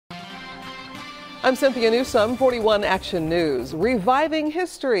I'm Cynthia Newsome, 41 Action News. Reviving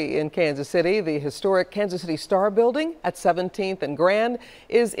history in Kansas City. The historic Kansas City Star Building at 17th and Grand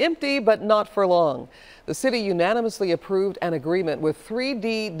is empty, but not for long. The city unanimously approved an agreement with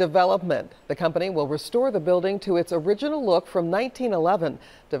 3D Development. The company will restore the building to its original look from 1911.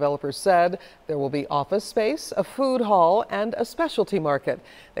 Developers said there will be office space, a food hall, and a specialty market.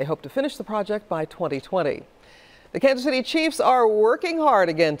 They hope to finish the project by 2020. The Kansas City Chiefs are working hard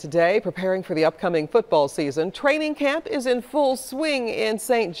again today, preparing for the upcoming football season. Training camp is in full swing in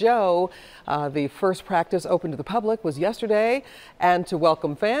St. Joe. The first practice open to the public was yesterday, and to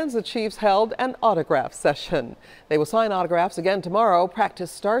welcome fans, the Chiefs held an autograph session. They will sign autographs again tomorrow. Practice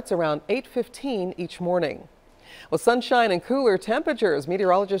starts around 8:15 each morning. Well, sunshine and cooler temperatures.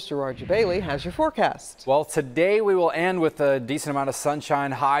 Meteorologist Gerard Bailey has your forecast. Well, today we will end with a decent amount of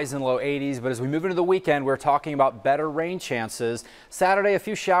sunshine, highs in low 80s. But as we move into the weekend, we're talking about better rain chances. Saturday, a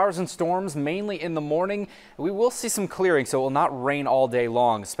few showers and storms, mainly in the morning. We will see some clearing, so it will not rain all day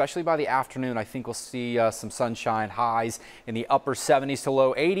long, especially by the afternoon. I think we'll see some sunshine, highs in the upper 70s to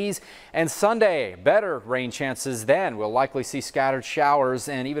low 80s. And Sunday, better rain chances then. We'll likely see scattered showers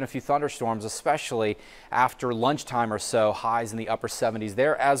and even a few thunderstorms, especially after lunchtime or so. Highs in the upper 70s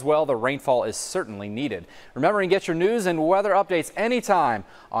there as well. The rainfall is certainly needed. Remember to get your news and weather updates anytime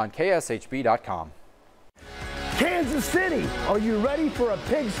on KSHB.com. Kansas City, are you ready for a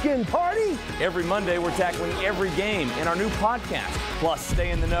pigskin party? Every Monday, we're tackling every game in our new podcast. Plus, stay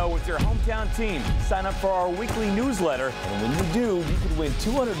in the know with your hometown team. Sign up for our weekly newsletter, and when you do, you could win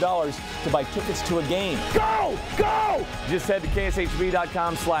 $200 to buy tickets to a game. Go! Go! Just head to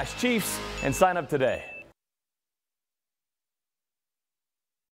kshb.com/Chiefs and sign up today.